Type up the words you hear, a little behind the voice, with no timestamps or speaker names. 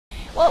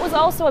Well, it was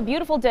also a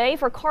beautiful day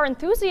for car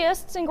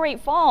enthusiasts in Great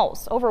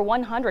Falls. Over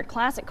 100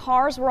 classic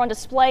cars were on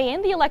display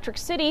in the Electric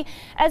City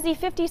as the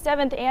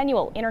 57th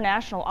Annual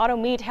International Auto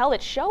Meet held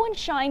its show and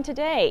shine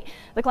today.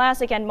 The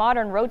classic and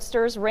modern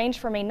roadsters ranged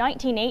from a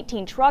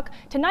 1918 truck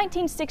to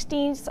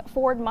 1960s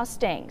Ford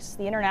Mustangs.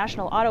 The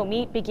International Auto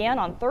Meet began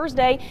on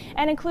Thursday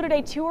and included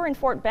a tour in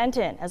Fort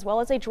Benton, as well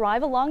as a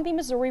drive along the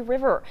Missouri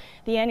River.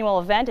 The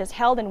annual event is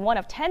held in one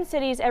of 10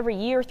 cities every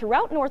year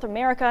throughout North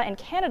America and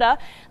Canada.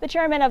 The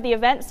chairman of the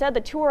event said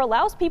the tour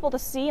allows people to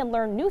see and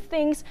learn new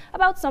things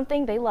about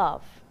something they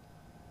love.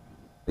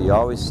 You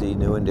always see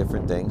new and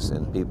different things,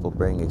 and people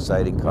bring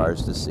exciting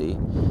cars to see.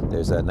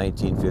 There's a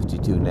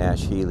 1952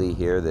 Nash Healey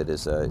here that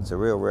is it's a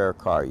real rare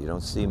car. You don't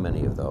see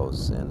many of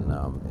those, and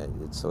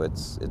so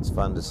it's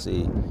fun to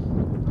see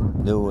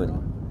new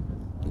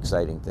and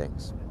exciting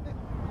things.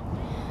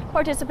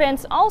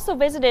 Participants also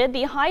visited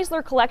the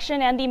Heisler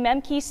Collection and the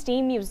Memke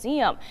Steam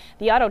Museum.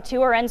 The auto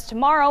tour ends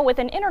tomorrow with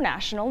an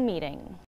international meeting.